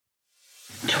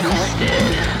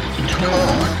twisted,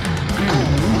 torn, and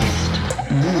moist.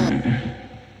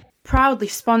 Proudly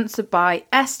sponsored by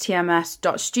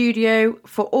stms.studio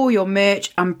for all your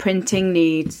merch and printing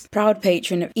needs. Proud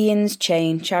patron of Ian's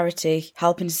Chain charity,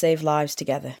 helping to save lives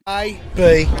together.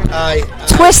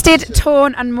 Twisted,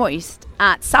 torn and moist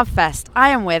at Savfest. I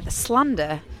am with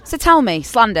Slander. So tell me,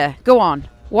 Slander, go on.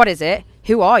 What is it?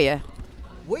 Who are you?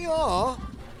 We are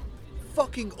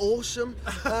fucking awesome.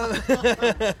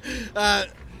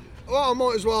 Well, I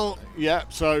might as well. Yeah,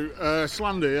 so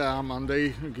Slander, I'm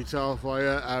Andy, guitar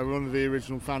player, one of the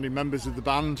original founding members of the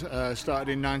band. Started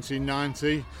in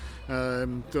 1990,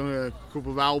 done a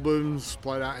couple of albums,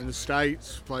 played out in the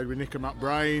States, played with Nick and Matt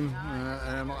Brain,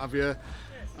 and what have you.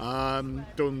 Done,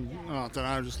 I don't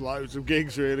know, just loads of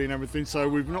gigs really and everything. So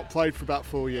we've not played for about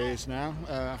 4 years now.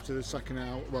 After the second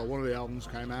album, well, one of the albums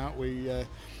came out, we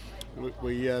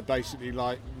basically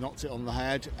like knocked it on the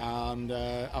head, and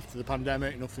after the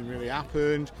pandemic nothing really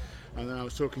happened, and then I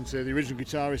was talking to the original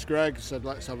guitarist Greg, said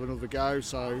let's have another go.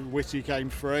 So Whitty came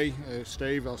free,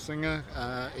 Steve, our singer,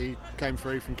 he came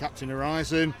free from Captain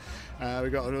Horizon. We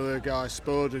got another guy,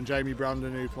 Spud, and Jamie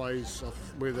Brandon, who plays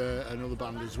with another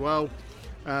band as well.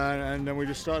 And then we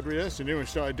just started rehearsing. We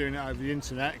started doing it over the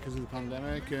internet because of the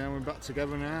pandemic, and we're back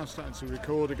together now, starting to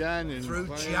record again. And Through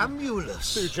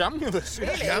Jamulus.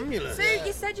 Really? Jamulus. So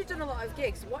you said you've done a lot of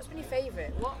gigs. What's been your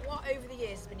favourite? What over the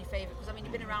years has been your favourite? Because I mean,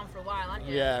 you've been around for a while, haven't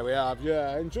you? Yeah, we have.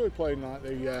 Yeah, I enjoy playing like the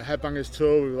Headbangers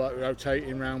tour. We like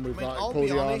rotating around with like Paul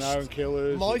Diano and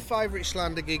Killers. My favourite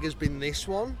Slander gig has been this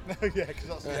one. Yeah, because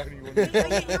that's the only one. You're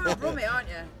a brummie, aren't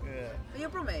you? Yeah. Are you a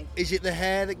brummie? Is it the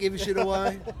hair that gives it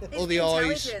away, or the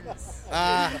eyes?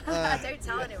 Don't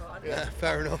tell anyone. Yeah,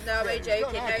 fair enough. No, I'm only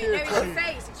joking. No, it's your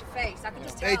face. It's your face. I can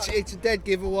just tell. It's a dead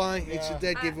giveaway. Yeah. It's a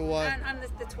dead giveaway. And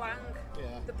the twang.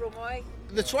 Yeah. The brummie.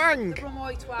 The twang. The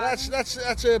brummie twang.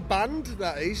 That's a band.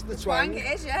 That is the twang. Twang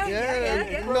it is, yeah.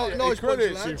 He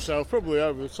credits himself probably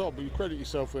over the top, but you credit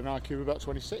yourself with an IQ of about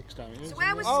 26, don't you? So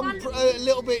where was I'm Slander? a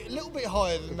little bit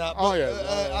higher than that. But,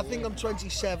 yeah. I think I'm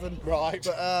 27. Right.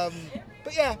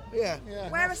 But yeah.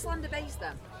 Where are Slander based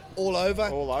then? All over,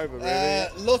 really.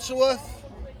 Lutterworth,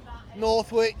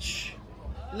 Northwich,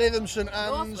 Lytham St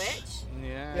Anne's. Northwich?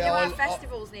 Yeah. There are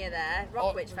festivals near there.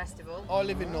 Rockwych Festival. I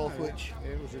live in Northwich.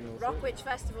 Yeah, it was in Northwich. Rockwych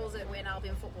Festival's at Wynn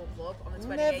Albion Football Club on the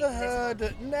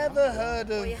 28th. Never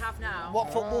heard of. Well, you have now.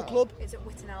 What football club? It's at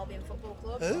Witton Albion Football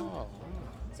Club. Who?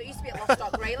 So it used to be at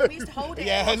Lostock Grailham. We used to hold it.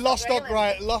 Yeah, Lostock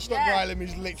Grailham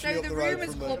is literally so up the road Rumours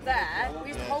from Club there, we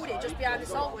used to hold it just behind the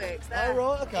Saltworks there. Oh,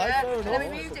 right, okay, fair enough. And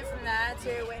then we moved it from there to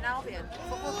Witton Albion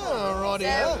Football Club. Oh, right,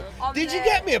 yeah. Did you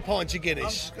get me a pint of Guinness? I'm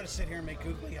just going to sit here and make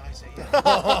googly eyes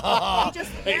at you.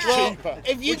 It's cheaper.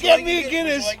 If you get me a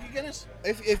Guinness,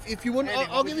 if you want,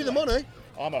 I'll give you the money.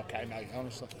 I'm okay, mate,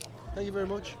 honestly. Thank you very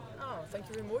much. Thank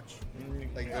you very much.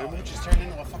 Thank you very much. Just turned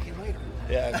into a fucking waiter.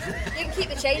 Yeah. You can keep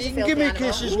the change. You can give me a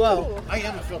kiss as well. I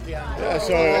am a filthy animal. Yeah,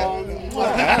 so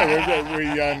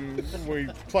we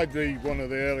played one of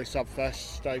the early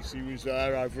Subfests. Staci was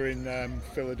there over in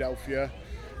Philadelphia,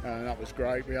 and that was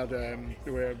great. We had an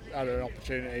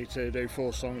opportunity to do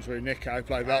 4 songs with Nico.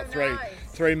 Played about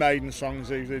three maiden songs.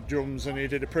 He did drums and he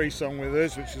did a pre-song with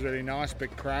us, which was really nice.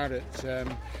 Big crowd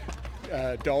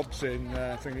at Dobbs in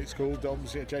I think it's called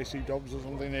Dobbs, JC Dobbs or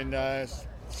something in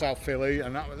South Philly,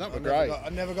 and that was great. I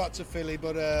never got to Philly,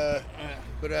 but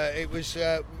it was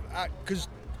because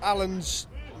Alan's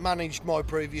managed my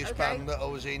previous band that I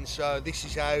was in, so this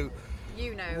is how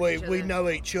we know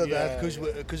each other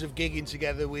because of gigging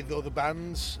together with other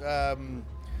bands. I mean,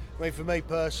 for me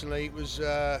personally,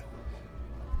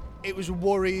 it was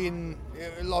worrying,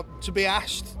 like, to be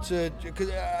asked to, because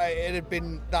it had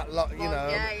been that long, you know.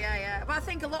 Yeah. But I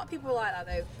think a lot of people were like that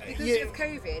though because of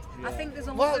COVID. I think there's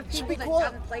a lot of people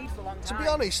that hadn't played for a long time. To be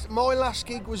honest, my last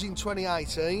gig was in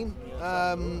 2018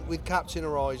 with Captain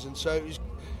Horizon, so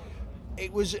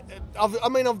it was.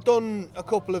 I've done a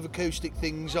couple of acoustic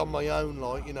things on my own,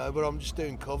 like, you know, but I'm just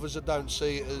doing covers. I don't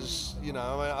see it as, you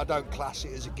know, I don't class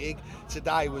it as a gig.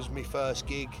 Today was my first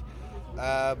gig.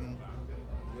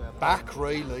 Back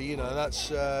really, you know, that's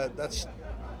right.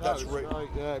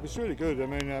 Yeah, it was really good. I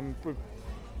mean,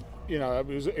 you know,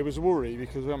 it was a worry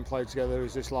because we haven't played together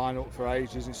as this lineup for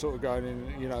ages. It's sort of going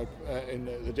in, you know, in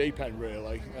the deep end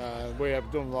really. We have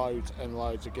done loads and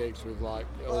loads of gigs with like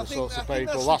all sorts of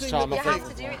people. Last time you have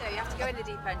to do it though. You have to go in the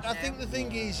deep end. I think the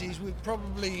thing is we've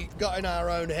probably got in our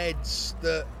own heads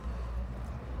that.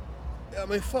 I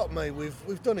mean, fuck me,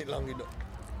 we've done it long enough.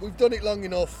 We've done it long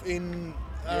enough in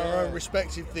our own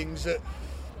respective things that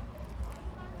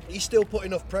you still put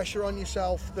enough pressure on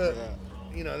yourself that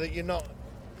you know that you're not.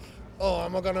 oh,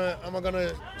 am I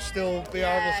gonna still be able?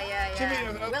 Yeah. To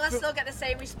me, Will I still get the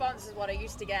same response as what I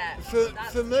used to get?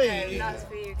 For me, that's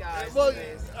for you guys. Well,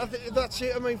 I think that's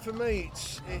it. I mean, for me,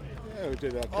 Yeah, we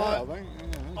did okay, I think.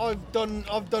 Yeah.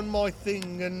 I've done my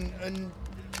thing, and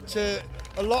to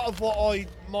a lot of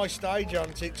my stage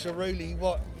antics are really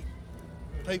what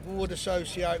people would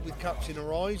associate with Captain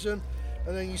Horizon.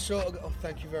 And then you sort of go, oh,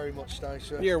 thank you very much,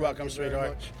 Staci. You're welcome,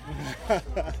 sweetheart.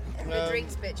 The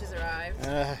drinks bitch has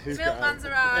arrived. He's Milkman's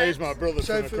arrived. He's my brother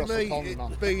So from for across me, the pond,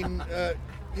 man.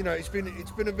 it's been,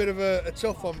 it's been a bit of a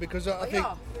tough one because I think.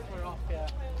 We're off, yeah.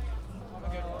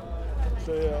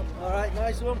 So, yeah. All right,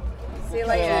 nice one. See you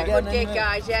later. Again, Good gig, innit?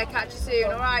 guys. Yeah, catch you soon.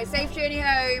 All right, safe journey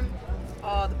home.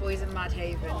 Oh, the boys in Mad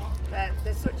Haven.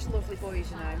 They're such lovely boys,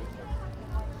 you know.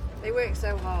 They work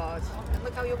so hard. And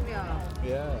look how young they are.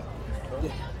 Yeah.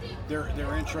 Their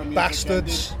intro music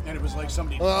Bastards. ended, and it was like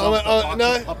somebody dumped a box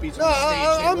No, of puppies on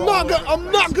the stage.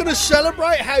 I'm not going to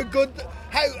celebrate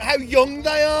how young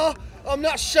they are. I'm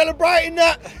not celebrating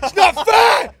that. It's not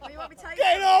fair. Well, you want me to tell you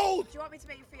Getting something? old. Do you want me to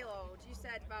make you feel old? You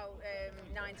said about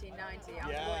 1990. I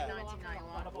was born in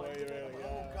 1991. Well, you really,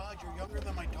 Oh God, you're younger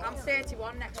than my daughter. I'm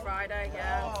 31 next Friday.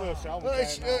 Yeah. First album Well,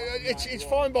 it's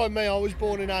fine by me. I was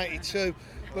born in '82,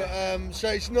 but so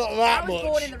it's not that I was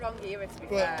much. born in the wrong era, to be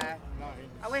But- fair.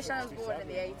 I wish I was born in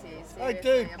the 80s. Hey,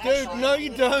 seriously. dude, no, you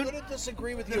I'm don't. going to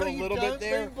disagree with you No, a you little don't. bit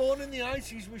there. Being born in the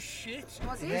 '80s was shit.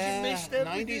 Was it? Yeah, missed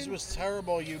everything. 90s was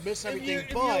terrible. You missed If everything,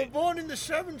 you were born in the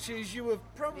 '70s, you were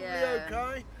probably Yeah.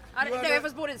 okay. I You don't had know. a- If I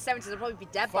was born in the 70s, I'd probably be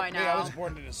dead Fuck by me, now. I was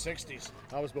born in the 60s.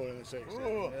 I was born in the 60s.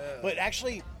 Ooh. But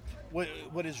actually, what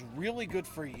is really good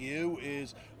for you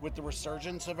is with the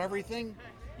resurgence of everything,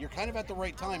 you're kind of at the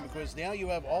right time because now you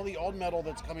have all the old metal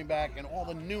that's coming back and all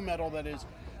the new metal that is,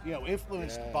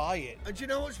 influenced by it. And do you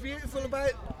know what's beautiful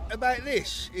about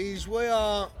this is we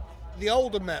are the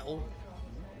older metal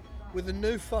with a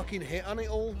new fucking hit on it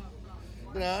all.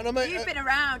 You know, and I mean, You've been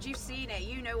around, you've seen it,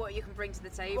 you know what you can bring to the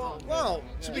table. well,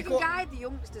 to be You can quite, guide the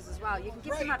youngsters as well. You can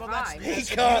give them Right, well, that's- advice.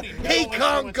 he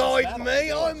can't guide metal.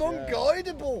 me. I'm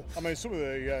unguidable. I mean, some of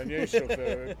the new stuff,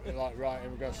 like, right,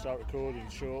 we're going to start recording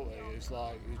shortly. It's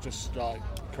just like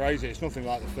crazy. It's nothing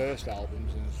like the first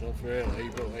albums and stuff, really.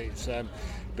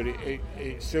 But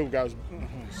it still goes.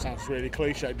 It sounds really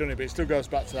cliche, doesn't it? But it still goes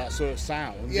back to that sort of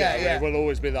sound. Yeah, you know, yeah. It will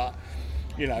always be that.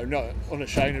 Not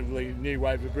unashamedly new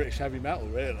wave of British heavy metal,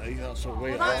 really. That's what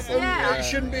we Well, are. that's- yeah. You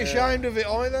shouldn't be ashamed of it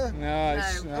either. No,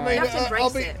 it's, No. I mean, You have to I'll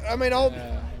embrace be. it. I mean, I'll.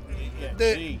 Yeah,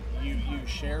 The- see, you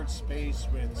shared space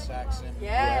with Saxon.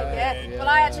 Yeah. Well,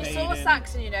 I actually saw Maiden.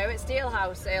 Saxon, at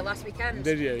Steelhouse last weekend.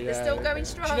 Did you? They're Yeah. still going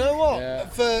strong. Do you know what?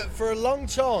 Yeah. For a long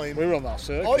time, we were on that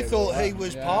circuit. I thought with he that,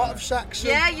 was yeah. part of Saxon.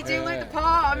 Yeah, you do look the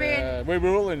part. I mean, Yeah, we were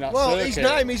all in that Well, circuit. his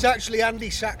name is actually Andy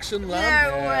Saxon no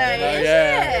Lamb. way, is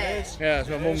yeah. it? Yeah, it's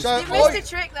my mum's. So You I-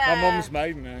 missed a trick there. My mum's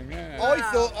maiden name. Yeah. I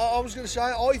thought. I was going to say.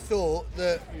 I thought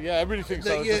that. Yeah, everybody thinks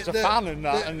I was you- just a fan and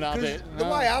that, and that 'cause it. The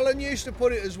No. way Alan used to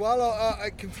put it as well,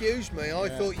 it confused me. I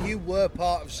thought you were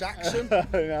part of Saxon.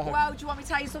 No. Well, do you want me to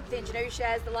tell you something? Do you know who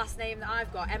shares the last name that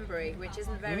I've got? Embry, which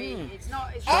isn't very. It's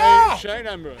not. It's Ah! Shane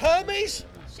Ember. Hermes?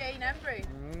 Shane Embry.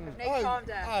 No Oh, calm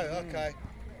down. oh, okay.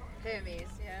 Hermes,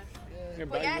 yeah. Yeah,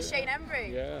 But yeah, Shane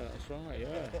Embry. Yeah, that's right.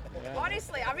 Yeah.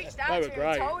 Honestly, I reached They out were to him and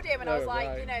great. told him, and They I was were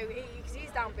like, great. because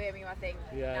he's down Birmingham, I think.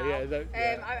 Yeah, now. yeah,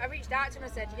 yeah. I reached out to him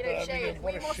and said, Birmingham, Shane,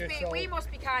 what a we shithole.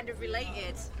 must be kind of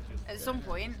related at some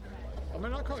point. I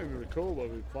mean, I can't even recall where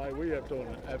we played. We have done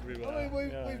it everywhere. I mean,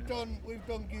 yeah. we've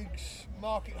done gigs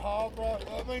Market Harbour.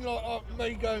 I mean, like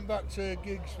me going back to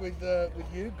gigs with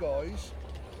you guys.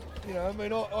 I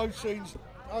mean, I've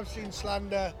seen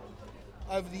Slander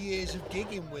over the years of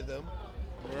gigging with them.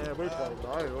 Yeah, we played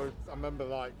right. I remember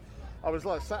I was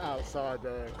sat outside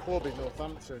a club in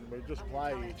Northampton. We just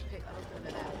played. Pick that up in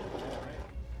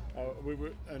a minute. We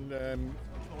were,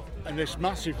 and this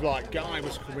massive guy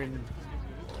was coming.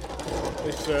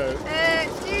 This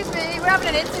Excuse me, we're having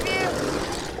an interview.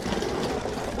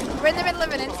 We're in the middle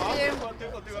of an interview.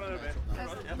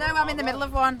 No, I'm in the middle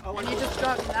of one. And you just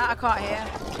dropped that, I can't hear.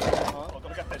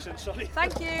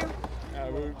 Thank you.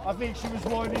 I think she was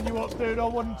winding you up, dude. I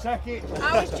wouldn't take it.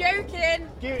 I was joking.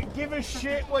 Give us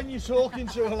shit when you're talking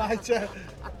to her later.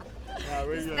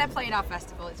 They're playing our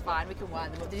festival, it's fine, we can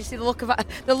wind them up. Did you see the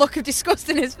look of disgust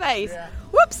in his face? Yeah.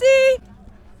 Whoopsie!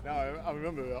 No, I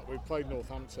remember that we played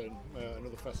Northampton,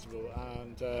 another festival,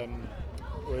 and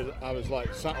I was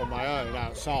sat on my own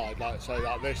outside, like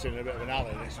this in a bit of an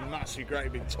alley. This massive,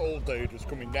 great big tall dude was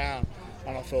coming down,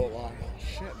 and I thought, oh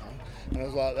shit, man. And I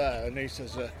was there, and he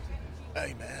says,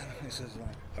 hey man, he says,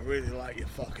 I really like your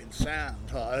fucking sound.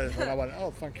 And I went,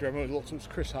 oh, thank you very much. Looked up to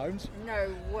Chris Holmes.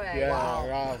 No way. Yeah, Wow.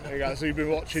 right. He goes, you've been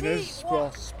watching us.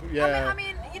 Yeah. I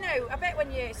mean, you know, I bet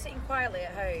when you're sitting quietly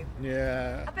at home,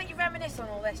 Yeah. I bet you reminisce on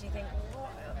all this and you think, what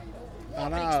I know,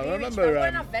 an I experience, remember, what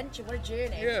an adventure, what a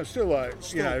journey. Yeah, still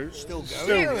like, you know, Still going,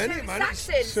 still- isn't it, man? It's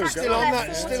Saxon still on that,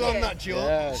 40th. still on that journey.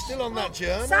 Yes. Still on that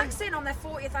journey. Saxon on their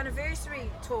 40th anniversary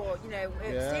tour, you know,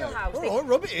 at Yeah. Steelhouse. All right,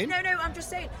 rub it in. No, I'm just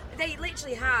saying, they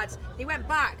literally they went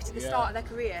back to the start of their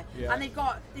career, Yeah. and they've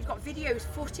got videos,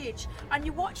 footage, and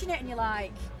you're watching it and you're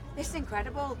like, this is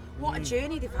incredible. What a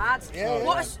journey they've had.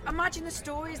 Yeah, Imagine the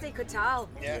stories they could tell.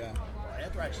 Yeah.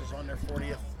 Anthrax is on their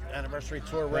 40th anniversary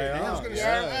tour right They now. are. I was going to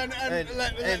Yeah. say, and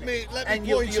let me and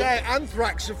point you- out,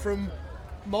 Anthrax are from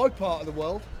my part of the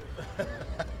world.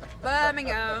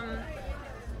 Birmingham.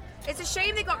 It's a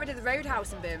shame they got rid of the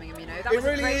Roadhouse in Birmingham, you know. That It was a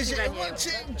really crazy is.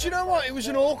 venue. Do you know what? It was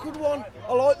an awkward one.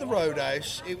 I like the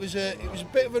Roadhouse. It was a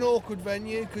bit of an awkward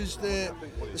venue because the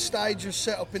stage was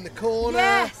set up in the corner.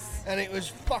 Yes. And it was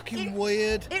fucking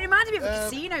weird. It reminded me of a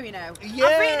casino, you know. yeah.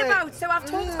 I've written about, so I've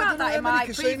talked Yeah, about that in how my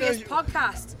many previous casinos-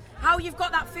 podcast. How you've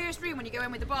got that first room when you go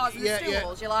in with the bars and Yeah, the yeah.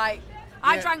 stools. You're like,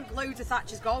 I Yeah. drank loads of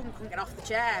Thatcher's Gold and couldn't get off the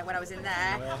chair when I was in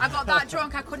there. I got that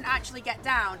drunk I couldn't actually get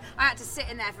down. I had to sit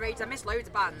in there for ages. I missed loads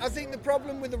of bands. I think the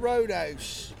problem with the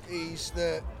Roadhouse is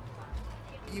that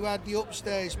you had the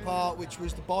upstairs part, which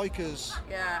was the bikers,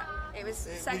 Yeah, it was.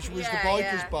 which was the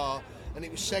bikers bar, and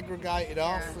it was segregated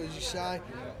off, Yeah. as you say,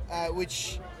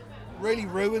 which really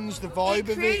ruins the vibe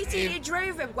of it. It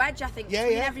drove a wedge, I think, Yeah,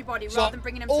 between yeah. everybody So rather than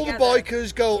bringing them all together. the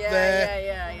bikers go up Yeah, there.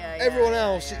 yeah, Everyone yeah,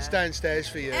 else yeah. sits downstairs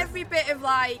for you. Every bit of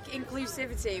like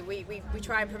inclusivity we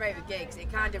try and promote with gigs,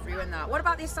 it kind of ruined that. What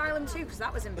about the Asylum too? Because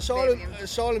that was in Birmingham.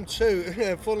 Asylum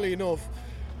 2, funnily enough,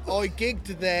 I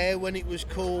gigged there when it was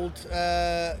called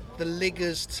the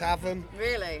Liggers Tavern.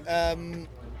 Really?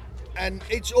 And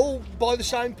it's all by the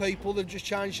same people, they've just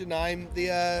changed the name.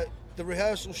 The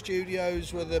rehearsal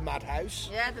studios were the Madhouse.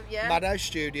 Yeah. Madhouse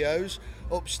Studios.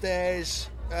 Upstairs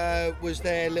was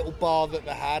their little bar that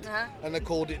they had, and they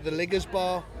called it the Liggers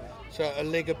Bar. So a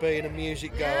ligger being a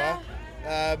music goer.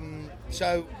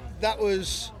 So that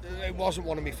it wasn't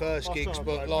one of my first gigs,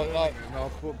 but like I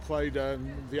played the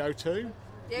O2.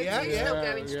 Yeah, yeah. still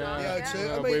going strong. the O2.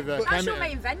 Yeah, I mean, with, but- That's your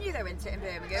main venue though, isn't it, in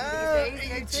Birmingham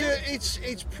these days?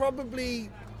 it's probably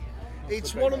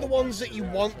one of the ones that you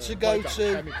want to go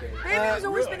to. Birmingham's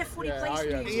always been a funny place for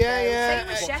music. Yeah. Same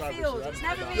with Sheffield. It's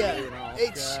never really. Yeah,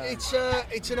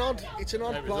 it's an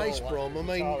odd place, Brom. I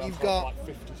mean, you've got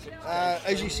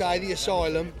as you say, the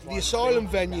Asylum. The Asylum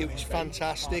venue is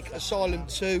fantastic. Asylum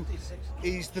 2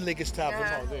 is the Liggers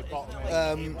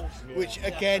Tavern, which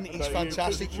again is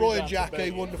fantastic. Roy and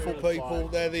Jackie, wonderful people.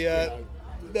 They're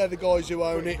the guys who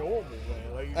own it.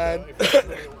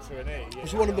 It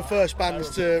was one of the first bands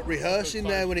to rehearse in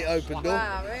there when it opened up.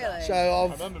 Wow, really?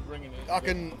 So I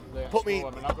can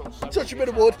touch a bit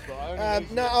of wood.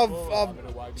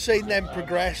 I've seen them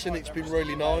progress, and it's been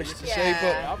really nice to see.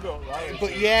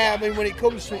 But yeah, I mean, when it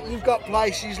comes to it, you've got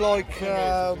places like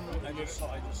the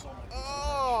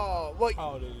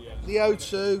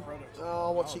O2.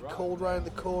 Oh, what's it called round the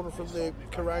corner from the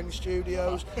Kerrang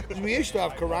Studios? 'Cause we used to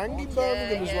have Kerrang in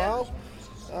Birmingham as well.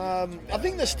 I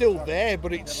think they're still there,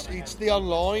 but it's the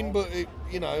online. But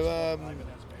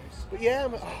but yeah.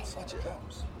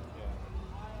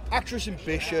 Actress and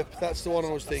Bishop, that's the one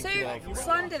I was thinking of. So,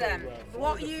 Slander then,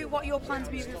 what are your plans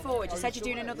moving forward? You said you're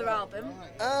doing another album.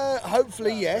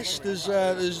 Hopefully, yes. There's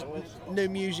new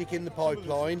music in the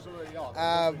pipeline.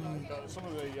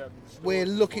 We're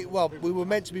looking. Well, we were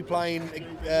meant to be playing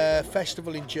a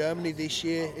festival in Germany this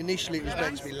year. Initially, it was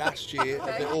meant to be last year.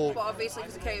 Okay, but obviously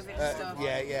because of COVID and stuff.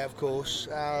 Yeah, of course.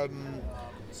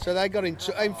 So they got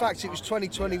into. In fact, it was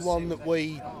 2021 that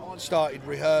we started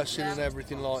rehearsing and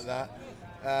everything like that.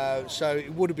 So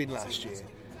it would have been last year.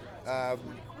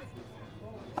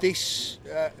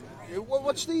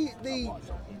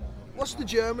 What's the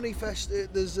Germany fest?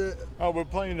 There's a. Oh, we're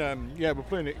playing.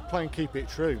 Playing Keep It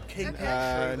True. Keep It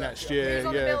True. Next year. Who's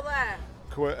on the bill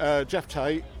there? Jeff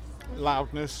Tate,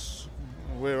 Loudness.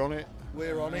 We're on it.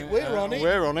 We're on it.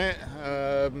 We're on it.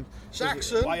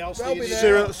 Saxon. They'll be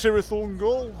Cyril there.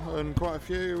 Thorngull and quite a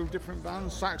few different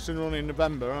bands. Saxon run in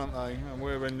November, aren't they? And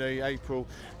we're in the April.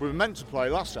 We were meant to play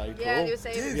last April. Yeah, they were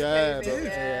saying it was yeah, COVID, but,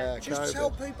 yeah. Just COVID.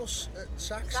 tell people Saxon are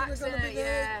Saxon, going to be there.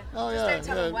 yeah. Oh, Just yeah, don't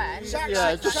tell them yeah. when.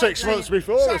 Saxon- Just 6 months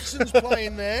before. Saxon's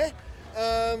playing there.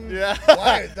 Yeah.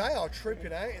 Wow, they are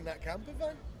tripping out in that camper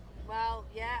van. Well,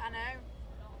 yeah, I know.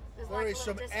 There's There like is a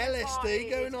some disco LSD party.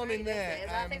 going It's on in pretty there.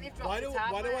 different. I think they've dropped Why the do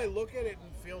tablet. I look at it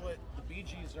and feel that the Bee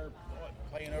Gees are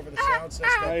playing over the sound system.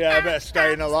 Yeah, I better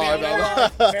staying alive.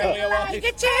 Barely alive. You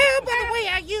can tell by the way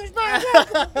I use my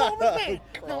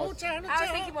no time to I was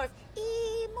thinking more of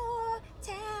immortality.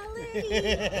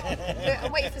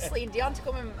 I'm waiting for Celine Dion to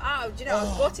come and do you know, I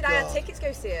was gutted. I had tickets to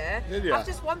go see her. Did you? I've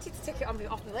just wanted to ticket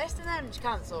off the list and then she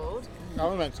cancelled. I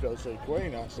was meant to go see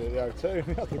Queen actually the O2.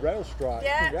 We had the rail strike.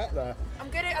 Yeah. To get there.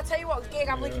 I'll tell you what gig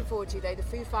I'm looking forward to though, the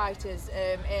Foo Fighters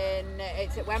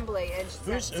it's at Wembley in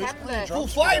September. Foo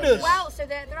Fighters! Well, so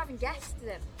they're having guests to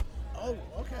them. Oh,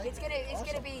 okay. It's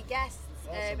gonna be guests.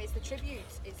 It's the tribute.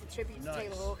 It's the tribute to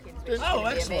Taylor Hawkins. Which is Oh,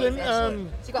 gonna be excellent.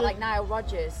 amazing. So you got like Nile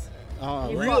Rodgers.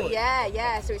 Oh, really?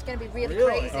 Yeah. So it's going to be really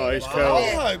crazy. Oh, he's cool.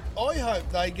 I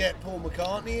hope they get Paul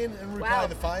McCartney in and repay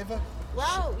the favour.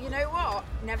 Well, you know what?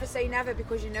 Never say never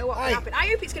because you know what can happen. I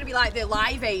hope it's going to be like the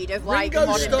Live Aid of like Ringo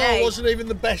modern Starr day. wasn't even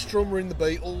the best drummer in the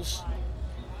Beatles.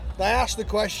 They asked the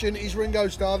question, is Ringo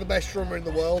Starr the best drummer in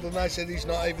the world? And they said he's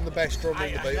not even the best drummer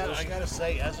in the Beatles. I gotta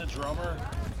say, as a drummer,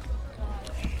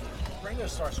 Ringo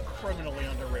Starr's criminally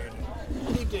underrated.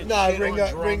 He did No, shit on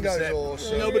drums Ringo's that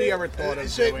awesome. Nobody ever thought of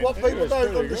See, doing. what people don't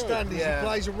pretty understand good. is Yeah. he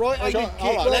plays a right-handed I kick,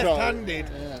 like that. left-handed,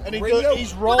 and Ringo-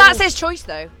 he's Well, rolls. that's his choice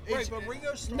though. Right, but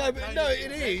Ringo Starr No, kind no, of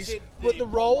it is, invented but the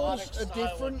rolls melodic are style of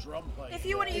different. drum playing. If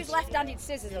you want to use left-handed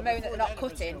scissors at the moment they're not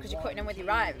cutting because you're cutting them with your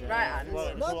right hand.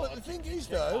 No, but the thing is,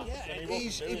 though, he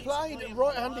played a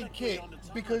right-handed kick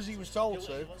because he was told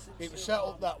to. It was set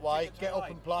up that way, get up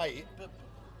and play it.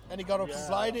 And he got up and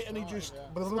played it, and he just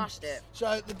Smashed it.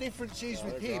 So the difference is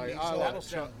with him, is I like, like That'll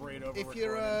sound great over if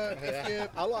you're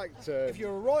I liked. if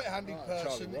you're a right-handed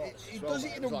person, Charlie Watts he as well, does it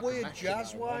mate. in It was a like a weird metronome,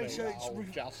 jazz way, wasn't it? so Like it's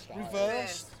old jazz style.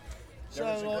 reversed. There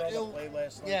was a So girl like that he'll, played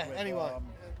last night yeah. with, Anyway,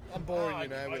 I'm boring you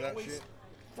now I with that always shit.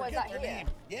 What is forget that their here? name.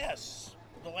 Yes,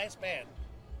 the last band,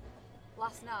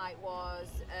 Last night was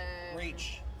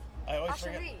Reach. I always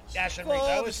Ashen forget. Reach. Ashen Reach.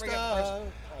 I always forget first.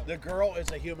 The girl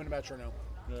is a human metronome.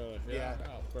 Really? Yeah.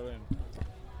 Oh, brilliant.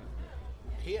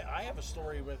 I have a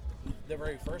story with the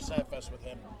very first Fest with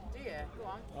him. Do you? Go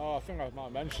on. Oh, I think I might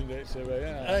have mentioned it to you,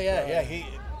 yeah. Oh yeah.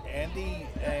 Andy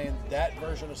and that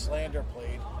version of Slander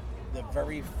played the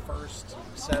very first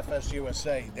Fest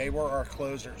USA. They were our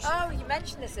closers. Oh, you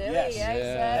mentioned this earlier. Yes.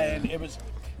 Yeah. And it was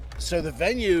so the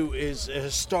venue is a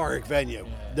historic venue.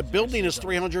 The building is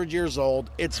 300 years old.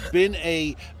 It's been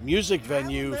a music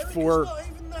venue for.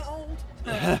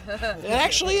 It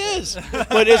actually is,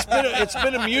 but it's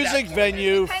been a music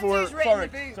venue for.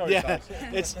 Sorry.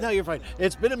 Yeah, you're fine.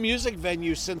 It's been a music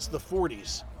venue since the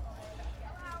 40s.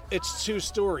 It's 2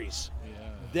 stories.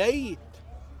 They,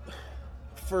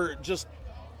 for just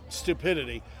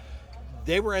stupidity,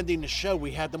 they were ending the show. We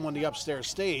had them on the upstairs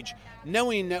stage,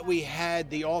 knowing that we had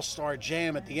the All-Star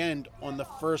Jam at the end on the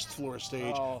first floor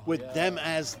stage with them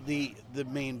as the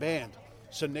main band.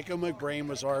 So Nico McBrain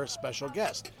was our special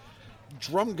guest.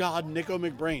 Drum god Nico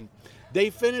McBrain. They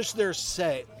finish their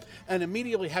set and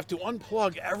immediately have to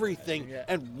unplug everything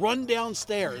and run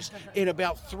downstairs in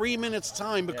about 3 minutes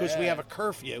time because we have a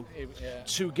curfew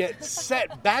to get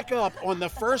set back up on the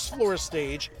first floor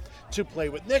stage to play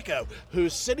with Nico,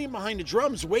 who's sitting behind the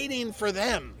drums waiting for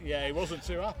them. Yeah, he wasn't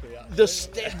too happy, actually.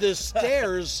 The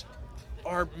stairs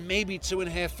are maybe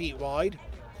 2.5 feet wide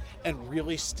and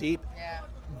really steep. Yeah.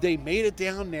 They made it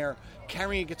down there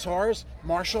carrying guitars,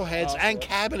 Marshall heads, and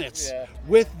cabinets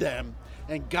with them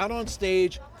and got on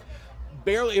stage.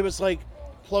 Barely, it was like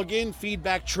plug in,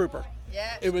 feedback, trooper.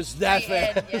 Yeah. It was that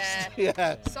straight in, fast.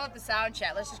 Yeah. Sort the sound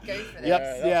check. Let's just go for this. Yep.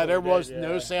 that's Yeah, what there we was did,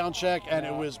 no yeah. sound check, and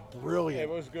it was It brilliant.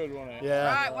 was good, wasn't it? Yeah.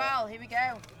 Right, well, here we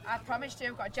go. I promised you,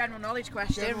 I've got a general knowledge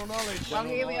question. General knowledge. Well,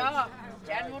 here we are.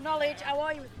 General knowledge. How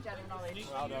are you with the general knowledge?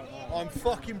 I don't know. I'm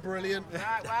fucking brilliant.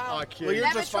 Right, well. IQ. Well, you're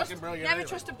Never just trust, fucking brilliant. never anyway.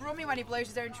 trust a brummie when he blows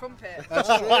his own trumpet.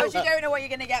 Because you don't know what you're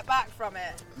going to get back from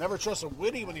it. Never trust a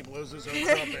Whitty when he blows his own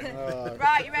trumpet.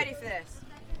 Right, you ready for this?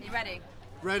 You ready?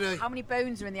 Ready? How many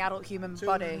bones are in the adult human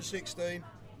body? 216.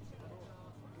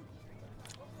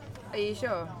 Are you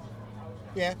sure?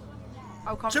 Yeah.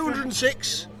 Oh, confident?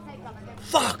 206.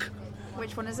 Fuck.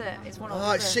 Which one is it? It's one or Oh,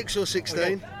 the it's other. 6 or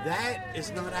 16. That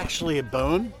is not actually a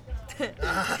bone.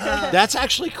 That's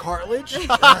actually cartilage. It's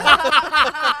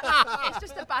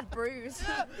just a bad bruise.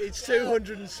 It's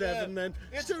 207 then.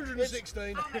 It's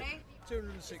 216. How many?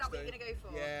 216. Is that what you're gonna go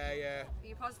for? Yeah, yeah. Are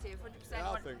you positive? 100%?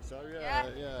 I think so, Yeah?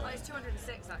 yeah. Well, it's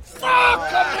 206 actually.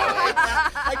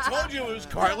 I told you it was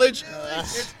cartilage.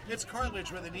 It's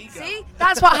cartilage with an ego. See?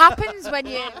 That's what happens when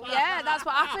you that's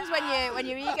what happens when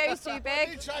your ego's too I big.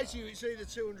 did say to you it's either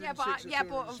 206 Yeah,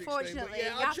 but or 216. unfortunately,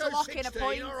 yeah, you have to I chose lock in a 16,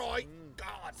 point. All right.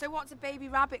 God. So what's a baby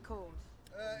rabbit called?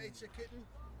 It's a kitten.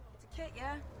 It's a kit,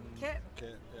 yeah? Kit?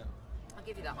 Okay, yeah. I'll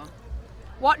give you that one.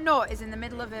 What nut is in the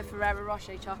middle of a Ferrero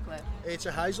Rocher chocolate? It's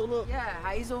a hazelnut. Yeah,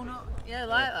 hazelnut. Yeah,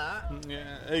 like that.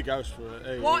 Yeah, he goes for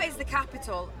it. What is the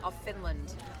capital of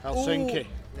Finland? Helsinki.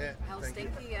 Yeah.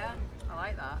 Helsinki, yeah. I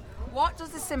like that. What does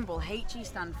the symbol HE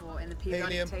stand for in the periodic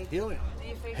Helium. table? Helium. Do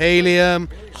you think- Helium.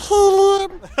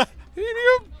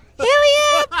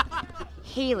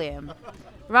 Helium.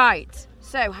 Right.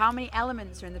 So, how many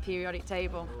elements are in the periodic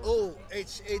table? Oh,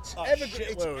 it's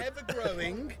shitload. ever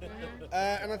growing,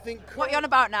 and I think What are you on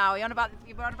about now? You're on about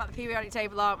the periodic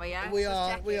table, aren't we? Yeah. we Just are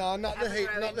checking. not the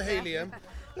Ever-growing, helium.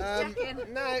 yeah.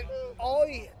 Checking. Now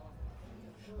I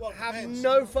have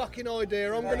no fucking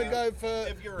idea. I'm gonna go for.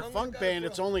 If you're a funk band,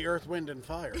 it's only Earth, Wind, and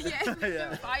Fire.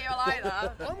 Yeah. Fire like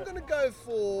that. I'm gonna go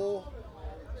for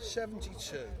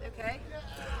 72. Okay.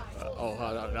 I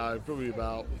don't know. Probably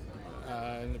about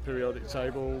in the periodic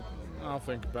table. I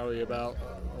think probably about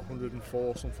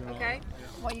 104, something like Okay.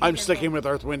 that. What are you I'm thinking? sticking with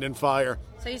Earth, Wind, and Fire.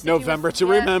 So you're sticking November with- to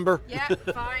yeah. remember. Yeah,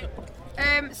 fine.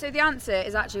 So the answer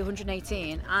is actually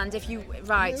 118, and if you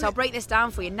so I'll break this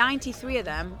down for you. 93 of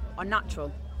them are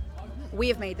natural. We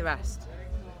have made the rest,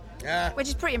 Yeah. which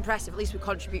is pretty impressive. At least we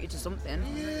contributed to something.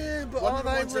 Yeah, but What are are the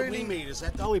they ones that really? we made? Is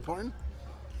that Dolly Parton?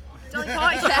 Dolly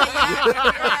Parton's there,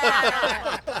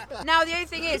 yeah. Now the only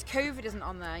thing is, COVID isn't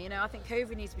on there. You know, I think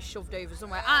COVID needs to be shoved over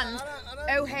somewhere. And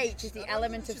I don't OH is the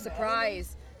element of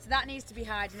surprise, so that needs to be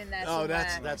hiding in there Oh,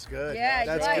 somewhere. that's good. Yeah,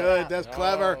 that's you like good. that? That's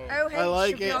clever. OH I like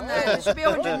should be it. on there. There should be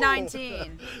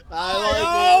 119.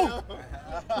 I like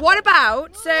it. What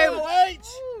about so?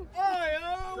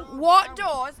 Oh, What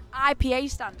does IPA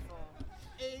stand for?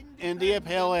 India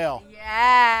Pale Ale.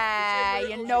 Yeah,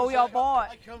 you know your boy.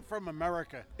 I come from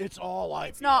America. It's all IPA.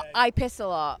 It's not I piss a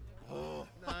lot. No,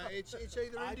 it's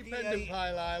either independent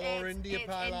pale ale or India It's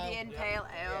pale ale. Indian pale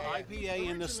ale. IPA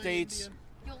in the States.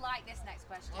 You'll like this next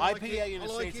question. IPA in the I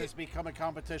like States it. has become a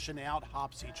competition. They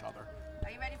out-hops each other. Are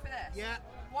you ready for this? Yeah.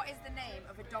 What is the name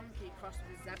of a donkey crossed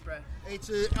with a zebra? It's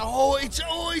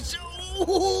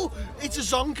a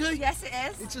zonkey. Yes, it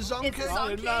is. It's a zonkey. It's a zonkey. I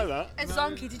didn't know that. A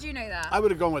zonkey. Did you know that? I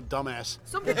would have gone with dumbass.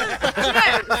 Some people. Do you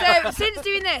know? So since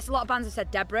doing this, a lot of bands have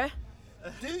said Deborah.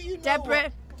 Do you know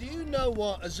Deborah. Do you know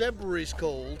what a zebra is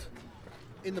called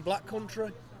in the Black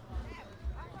Country?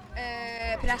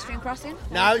 Pedestrian crossing.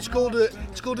 No, it's called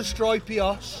a stripy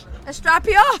oss. A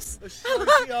stripy horse. A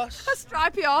stripy oss. A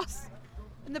stripy horse.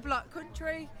 In the Black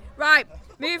Country. Right,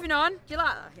 moving on. Do you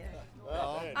like that?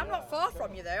 Yeah. I'm not far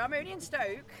from you though. I'm only in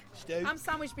Stoke. Stoke. I'm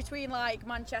sandwiched between like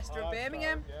Manchester and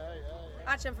Birmingham.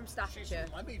 Actually, I'm from Staffordshire.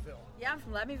 Lemmyville. Yeah, I'm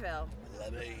from Lemmyville.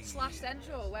 Slash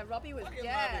Central, where Robbie was.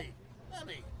 Yeah,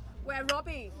 Lemmy. where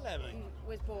Robbie Lemmy.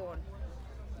 was born.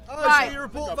 Oh, Right. so you're a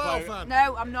Port Vale fan?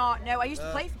 No, I'm not. No, I used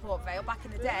to play for Port Vale back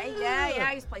in the day. Yeah,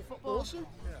 I used to play football. Awesome.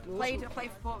 Played for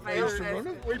Port I Vale. used to so- run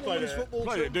it. We played His at, football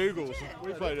played at team. Dougal's.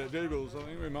 We played at Dougal's, I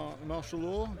think, with Marshall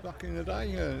Law back in the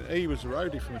day. He was a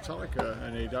roadie for Metallica,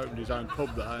 and he'd opened his own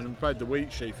pub there and played the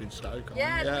Wheat Sheaf in Stoke.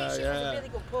 Yeah, the Wheat Sheaf is a really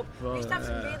good pub. We used to have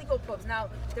some Right, yeah. really good pubs. Now,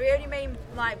 the only main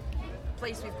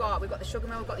place we've got the Sugar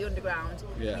Mill, we've got the Underground.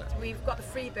 Yeah. We've got the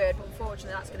Freebird, but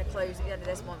unfortunately that's going to close at the end of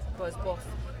this month because Buff,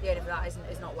 the owner of that, is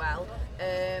not well,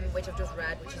 which I've just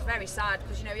read, which is very sad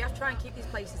because you have to try and keep these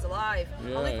places alive. I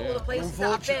look at all the places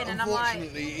that I've been and I'm like,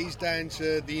 Unfortunately, he's down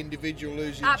to the individual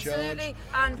who's in absolutely.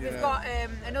 charge. And we've got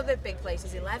another big place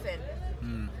is 11.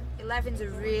 11's a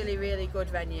really, really good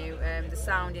venue. The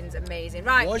sounding's amazing.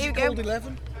 Right, Why is here it we go. called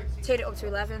 11? Turn it up to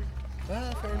 11.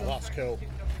 Ah, fair enough. That's cool.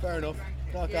 Fair enough.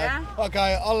 Okay. Yeah?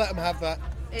 Okay, I'll let them have that.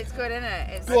 It's good, isn't it?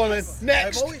 It's, Go on then. it's-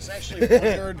 Next. I've always actually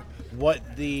wondered what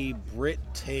the Brit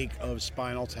take of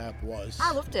Spinal Tap was.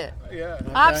 I loved it. Yeah.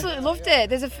 I absolutely loved it.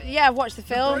 There's I've watched the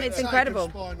film. Great It's take of incredible.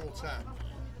 Spinal Tap.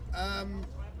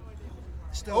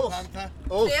 Steel Panther.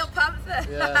 Steel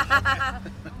Panther.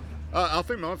 I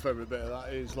think my favourite bit of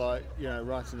that is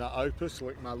writing that opus,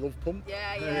 like my love pump.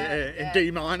 Yeah. In D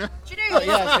minor. Do you know?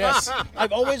 Oh, yes.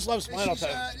 I've always loved Spinal This is,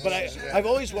 Tap, but I've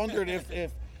always wondered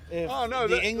if Oh, no,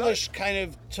 the that- English kind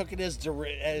of took it as No,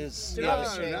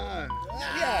 yeah.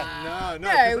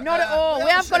 No, not at all. We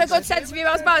have got a good sense of humour.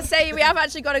 I was about to say we have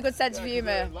actually got a good sense of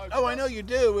humour. Oh, I know you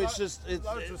do. It's just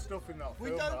Loads of stuff in that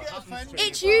film. don't that get happens offended. to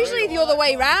It's you. usually the other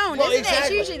way round, isn't it? It's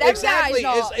usually them guys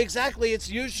not. Exactly. It's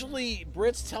usually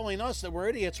Brits telling us that we're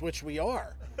idiots, which we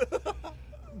are.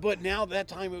 But now that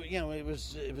time, it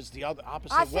was the other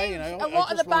opposite I way. think And a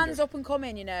lot of the just bands wondered. up and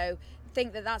coming,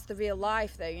 think that that's the real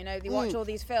life though. They watch all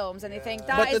these films and they think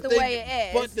that But is the thing- way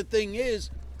it is. But the thing is,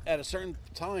 at a certain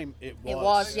time, it was. It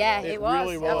was, yeah, it was,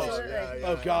 really was. absolutely.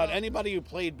 Oh God, anybody who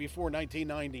played before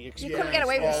 1990 You couldn't get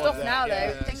away with all stuff of now,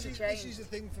 that. though. Things have This is changed. the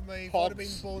thing for me. If I'd have been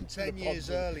born 10 years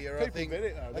earlier, I think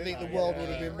the world would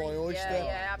have been my oyster.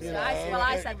 Yeah, absolutely. You know? Well,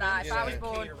 I said that. If I was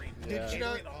born. Did you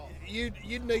know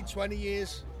you'd need 20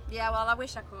 years? Yeah, well, I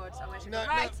wish I could. I wish I could. No,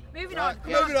 Right, no. moving on.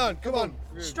 Moving on. Come on.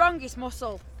 Strongest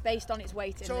muscle based on its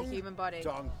weight in Tongue. the human body.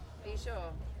 Tongue. Are you sure?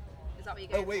 Is that what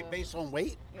you're Oh going wait, for? based on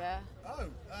weight? Yeah.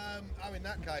 Oh, in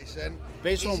that case then.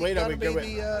 Based on is it weight, I gonna would be go with-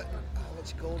 the,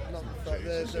 what's it called? Not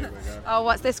the Oh,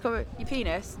 what's this cover? Your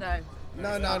penis? No.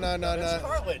 No.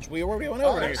 Cartilage. We already went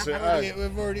over it.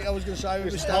 We've already. I was going to say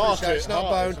we've It's established that heart, it's not a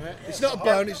heart, bone. isn't it? It's not a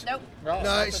bone. It's Nope.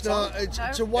 no, it's not.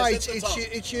 It's a weight.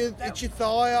 It's your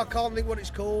thigh. I can't think what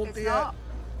it's called. It's not.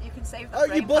 You can save that Oh,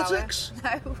 your brain power. buttocks?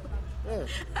 No.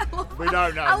 We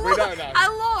don't know. We don't know. I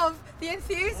love the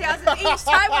enthusiasm each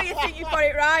time when you think you've got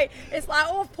it right. It's like,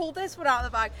 oh, I've pulled this one out of the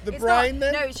bag. The It's brain,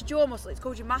 not, then? No, it's your jaw muscle. It's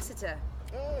called your masseter.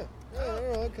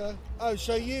 Okay. Oh,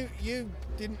 so you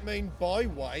didn't mean by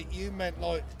weight. You meant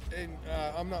like in.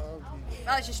 I'm not.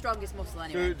 That's your strongest muscle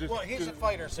anyway. Well, he's a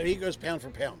fighter, so he goes pound for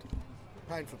pound.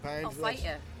 Pound for pound. I'll fight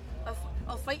you.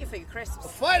 I'll fight you for your crisps.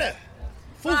 Fighter.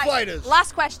 Full Right, fighters.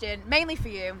 Last question, mainly for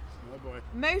you. Oh boy.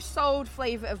 Most sold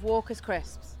flavour of Walker's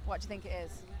crisps. What do you think it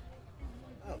is?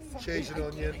 Cheese and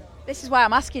onion. This is why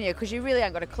I'm asking you, because you really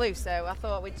ain't got a clue. So I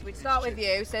thought we'd start with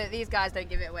you, so that these guys don't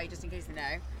give it away, just in case they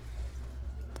know.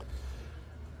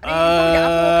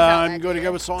 I'm going to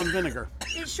go with salt and vinegar.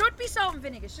 It should be salt and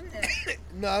vinegar, shouldn't it?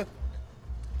 No.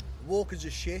 Walkers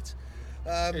are shit.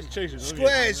 It's cheese and onion.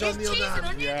 Squares on It's the cheese other and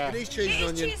hand. onion. Yeah. It is cheese and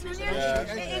onion. Cheese and onion.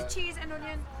 Yeah. It is cheese and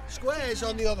onion. Squares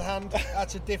on the other hand.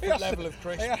 That's a different level of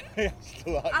crisp.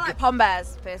 I like Pom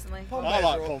Bears personally. I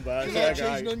like Pom Bears. You Yeah, like cheese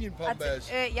guys. and onion Pom Bears?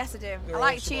 Yes, I do. They're I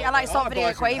like awesome, cheese. aren't I like they? salt I'll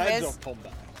vinegar buy some heads quavers. off Pom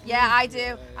Bears. Yeah, I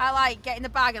do. I like getting the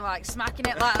bag and like smacking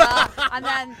it like that, and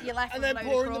then you're left And with then a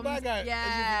load pouring of the crumbs. bag out as if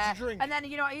Yeah. it's a drink. And then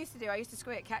you know what I used to do? I used to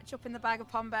squirt ketchup in the bag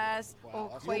of Pom Bears or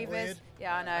that's quavers. weird.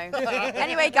 Yeah, I know.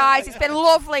 Anyway, guys, it's been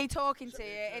lovely talking to you.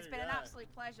 It's been an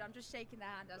absolute pleasure. I'm just shaking the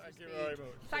hand as we speak. you very much.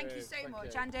 Thank you Cheers. so Thank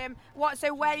much. you. And what?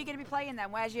 So where are you going to be playing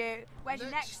then? Where's your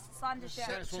next Slander show?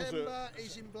 September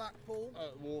is in Blackpool.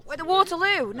 With the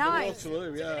Waterloo. Nice.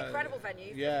 Waterloo, It's an yeah. incredible venue.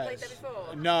 You've Yeah. played there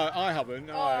before. No, I haven't.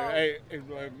 No.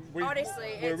 Oh. We Honestly,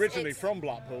 we're it's- originally it's- from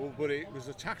Blackpool, but it was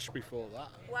attached before that.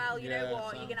 Well, you know Yeah, what?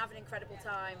 so- You're going to have an incredible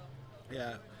time.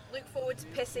 Yeah. Look forward to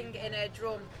pissing in a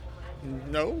drum.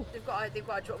 No. They've got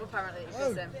a drum apparently. That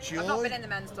Oh, pisses in. joy. I've not been in the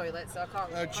men's toilet, so I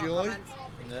can't joy. comment.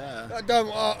 Yeah. I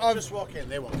don't. I've Just walk in,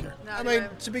 they won't care. No, I they mean,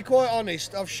 won't. to be quite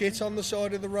honest, I've shit on the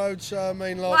side of the road, so I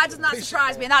mean, like. Why doesn't that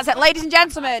surprise me? And that's it, ladies and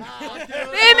gentlemen.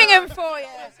 Birmingham for you.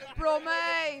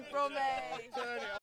 Brummy.